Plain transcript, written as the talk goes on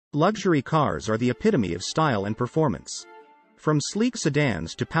Luxury cars are the epitome of style and performance. From sleek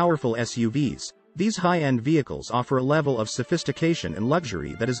sedans to powerful SUVs, these high-end vehicles offer a level of sophistication and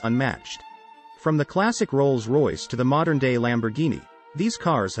luxury that is unmatched. From the classic Rolls-Royce to the modern-day Lamborghini, these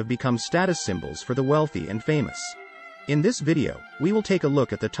cars have become status symbols for the wealthy and famous. In this video, we will take a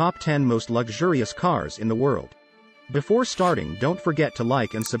look at the top 10 most luxurious cars in the world. Before starting, don't forget to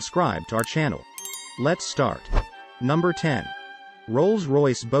like and subscribe to our channel. Let's start. Number 10.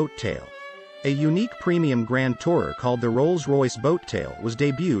 Rolls-Royce Boattail. A unique premium grand tourer called the Rolls-Royce Boattail was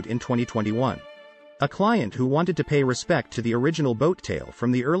debuted in 2021. A client who wanted to pay respect to the original Boattail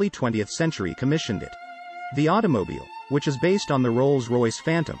from the early 20th century commissioned it. The automobile, which is based on the Rolls-Royce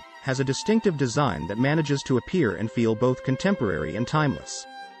Phantom, has a distinctive design that manages to appear and feel both contemporary and timeless.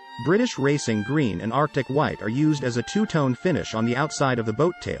 British racing green and Arctic white are used as a two-tone finish on the outside of the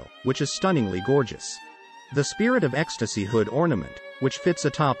Boattail, which is stunningly gorgeous. The Spirit of Ecstasy hood ornament, which fits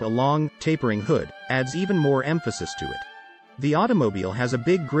atop a long, tapering hood, adds even more emphasis to it. The automobile has a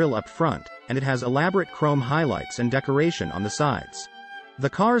big grille up front, and it has elaborate chrome highlights and decoration on the sides. The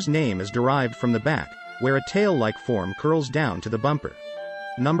car's name is derived from the back, where a tail-like form curls down to the bumper.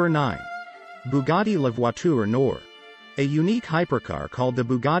 Number 9. Bugatti Voiture Noire. A unique hypercar called the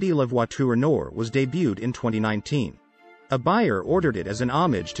Bugatti Voiture Noire was debuted in 2019. A buyer ordered it as an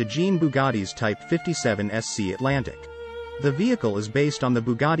homage to Jean Bugatti's Type 57 SC Atlantic. The vehicle is based on the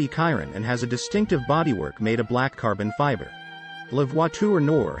Bugatti Chiron and has a distinctive bodywork made of black carbon fiber. La Voiture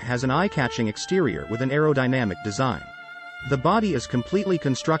Noire has an eye-catching exterior with an aerodynamic design. The body is completely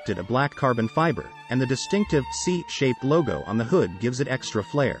constructed of black carbon fiber, and the distinctive C-shaped logo on the hood gives it extra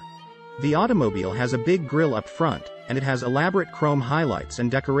flair. The automobile has a big grille up front, and it has elaborate chrome highlights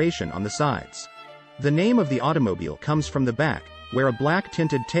and decoration on the sides. The name of the automobile comes from the back, where a black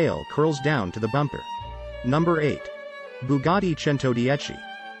tinted tail curls down to the bumper. Number 8. Bugatti Centodieci.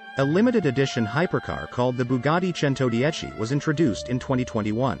 A limited edition hypercar called the Bugatti Centodieci was introduced in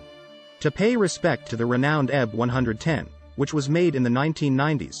 2021. To pay respect to the renowned EB 110, which was made in the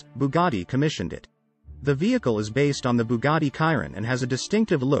 1990s, Bugatti commissioned it. The vehicle is based on the Bugatti Chiron and has a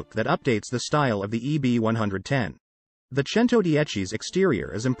distinctive look that updates the style of the EB 110. The Centodieci's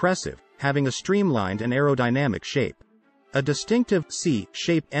exterior is impressive, having a streamlined and aerodynamic shape. A distinctive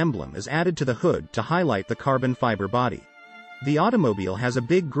C-shaped emblem is added to the hood to highlight the carbon fiber body. The automobile has a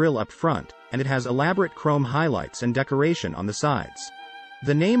big grille up front, and it has elaborate chrome highlights and decoration on the sides.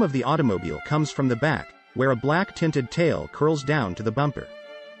 The name of the automobile comes from the back, where a black tinted tail curls down to the bumper.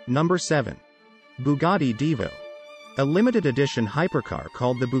 Number 7. Bugatti Divo. A limited edition hypercar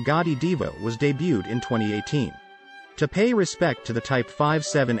called the Bugatti Divo was debuted in 2018. To pay respect to the Type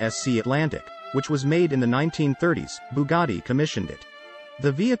 57 SC Atlantic, which was made in the 1930s, Bugatti commissioned it.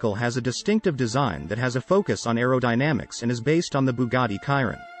 The vehicle has a distinctive design that has a focus on aerodynamics and is based on the Bugatti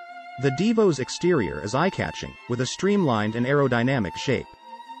Chiron. The Divo's exterior is eye-catching, with a streamlined and aerodynamic shape.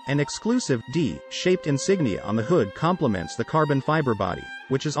 An exclusive D-shaped insignia on the hood complements the carbon fiber body,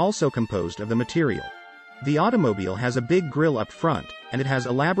 which is also composed of the material. The automobile has a big grille up front, and it has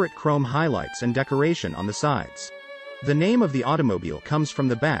elaborate chrome highlights and decoration on the sides. The name of the automobile comes from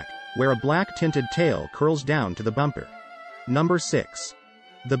the back, where a black tinted tail curls down to the bumper. Number 6.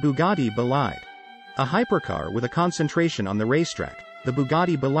 The Bugatti Bollide. A hypercar with a concentration on the racetrack, the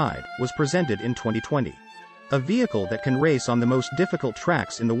Bugatti Bollide was presented in 2020. A vehicle that can race on the most difficult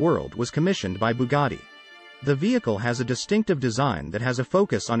tracks in the world was commissioned by Bugatti. The vehicle has a distinctive design that has a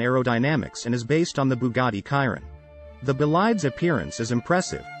focus on aerodynamics and is based on the Bugatti Chiron. The Bollide's appearance is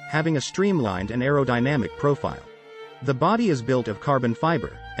impressive, having a streamlined and aerodynamic profile. The body is built of carbon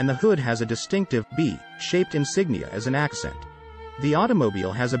fiber, and the hood has a distinctive B-shaped insignia as an accent. The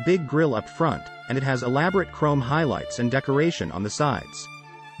automobile has a big grille up front, and it has elaborate chrome highlights and decoration on the sides.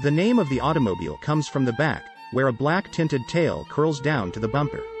 The name of the automobile comes from the back, where a black tinted tail curls down to the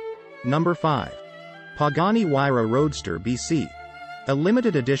bumper. Number 5. Pagani Huayra Roadster BC. A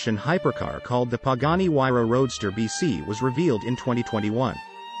limited edition hypercar called the Pagani Huayra Roadster BC was revealed in 2021.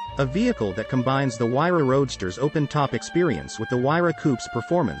 A vehicle that combines the Huayra Roadster's open-top experience with the Huayra Coupe's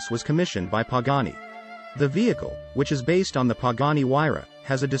performance was commissioned by Pagani. The vehicle, which is based on the Pagani Huayra,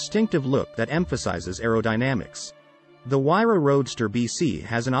 has a distinctive look that emphasizes aerodynamics. The Huayra Roadster BC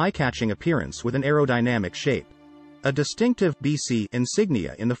has an eye-catching appearance with an aerodynamic shape. A distinctive BC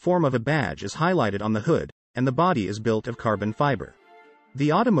insignia in the form of a badge is highlighted on the hood, and the body is built of carbon fiber.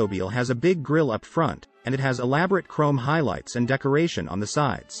 The automobile has a big grille up front, and it has elaborate chrome highlights and decoration on the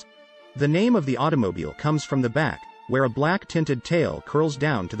sides. The name of the automobile comes from the back, where a black tinted tail curls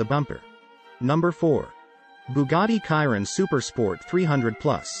down to the bumper. Number 4. Bugatti Chiron Super Sport 300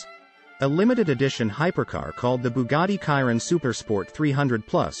 Plus. A limited edition hypercar called the Bugatti Chiron Supersport 300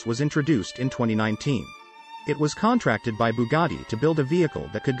 Plus was introduced in 2019. It was contracted by Bugatti to build a vehicle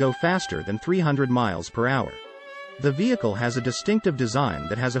that could go faster than 300 miles per hour. The vehicle has a distinctive design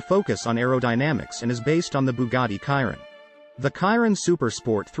that has a focus on aerodynamics and is based on the Bugatti Chiron. The Chiron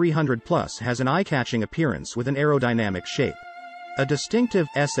Supersport 300 Plus has an eye-catching appearance with an aerodynamic shape. A distinctive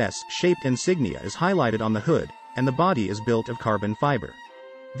SS-shaped insignia is highlighted on the hood, and the body is built of carbon fiber.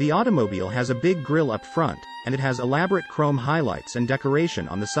 The automobile has a big grille up front, and it has elaborate chrome highlights and decoration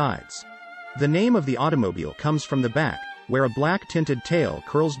on the sides. The name of the automobile comes from the back, where a black tinted tail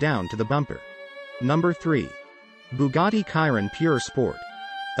curls down to the bumper. Number 3. Bugatti Chiron Pure Sport.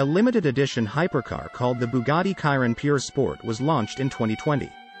 A limited edition hypercar called the Bugatti Chiron Pure Sport was launched in 2020.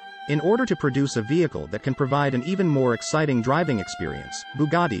 In order to produce a vehicle that can provide an even more exciting driving experience,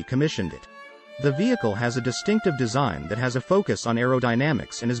 Bugatti commissioned it. The vehicle has a distinctive design that has a focus on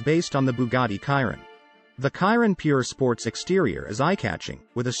aerodynamics and is based on the Bugatti Chiron. The Chiron Pure Sport's exterior is eye-catching,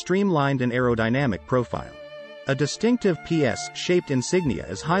 with a streamlined and aerodynamic profile. A distinctive PS-shaped insignia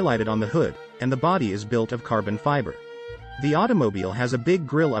is highlighted on the hood, and the body is built of carbon fiber. The automobile has a big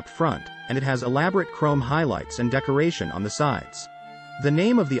grille up front, and it has elaborate chrome highlights and decoration on the sides. The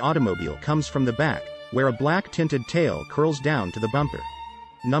name of the automobile comes from the back, where a black tinted tail curls down to the bumper.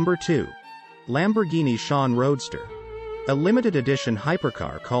 Number 2. Lamborghini Sian Roadster. A limited edition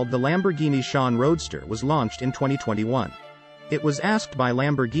hypercar called the Lamborghini Sian Roadster was launched in 2021. It was asked by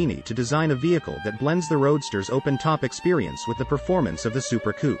Lamborghini to design a vehicle that blends the Roadster's open-top experience with the performance of the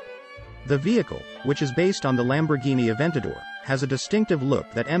Super Coupe. The vehicle, which is based on the Lamborghini Aventador, has a distinctive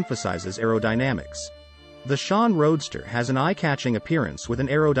look that emphasizes aerodynamics. The Sian Roadster has an eye-catching appearance with an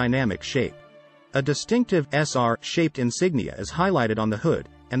aerodynamic shape. A distinctive SR-shaped insignia is highlighted on the hood,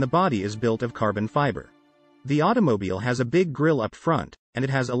 and the body is built of carbon fiber. The automobile has a big grille up front, and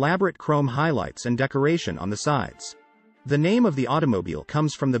it has elaborate chrome highlights and decoration on the sides. The name of the automobile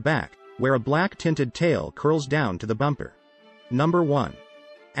comes from the back, where a black tinted tail curls down to the bumper. Number 1.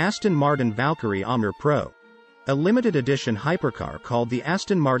 Aston Martin Valkyrie Amour Pro. A limited edition hypercar called the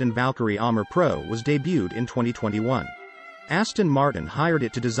Aston Martin Valkyrie Amour Pro was debuted in 2021. Aston Martin hired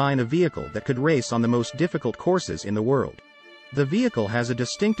it to design a vehicle that could race on the most difficult courses in the world. The vehicle has a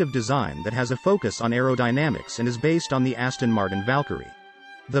distinctive design that has a focus on aerodynamics and is based on the Aston Martin Valkyrie.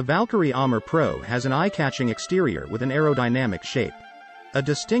 The Valkyrie Amour Pro has an eye-catching exterior with an aerodynamic shape. A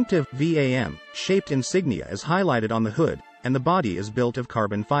distinctive VAM-shaped insignia is highlighted on the hood, and the body is built of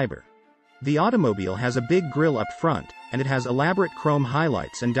carbon fiber. The automobile has a big grille up front, and it has elaborate chrome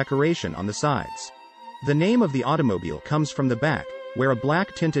highlights and decoration on the sides. The name of the automobile comes from the back, where a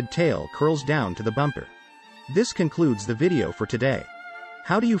black tinted tail curls down to the bumper. This concludes the video for today.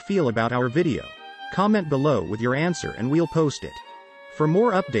 How do you feel about our video? Comment below with your answer and we'll post it. For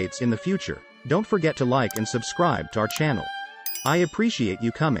more updates in the future, don't forget to like and subscribe to our channel. I appreciate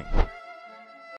you coming.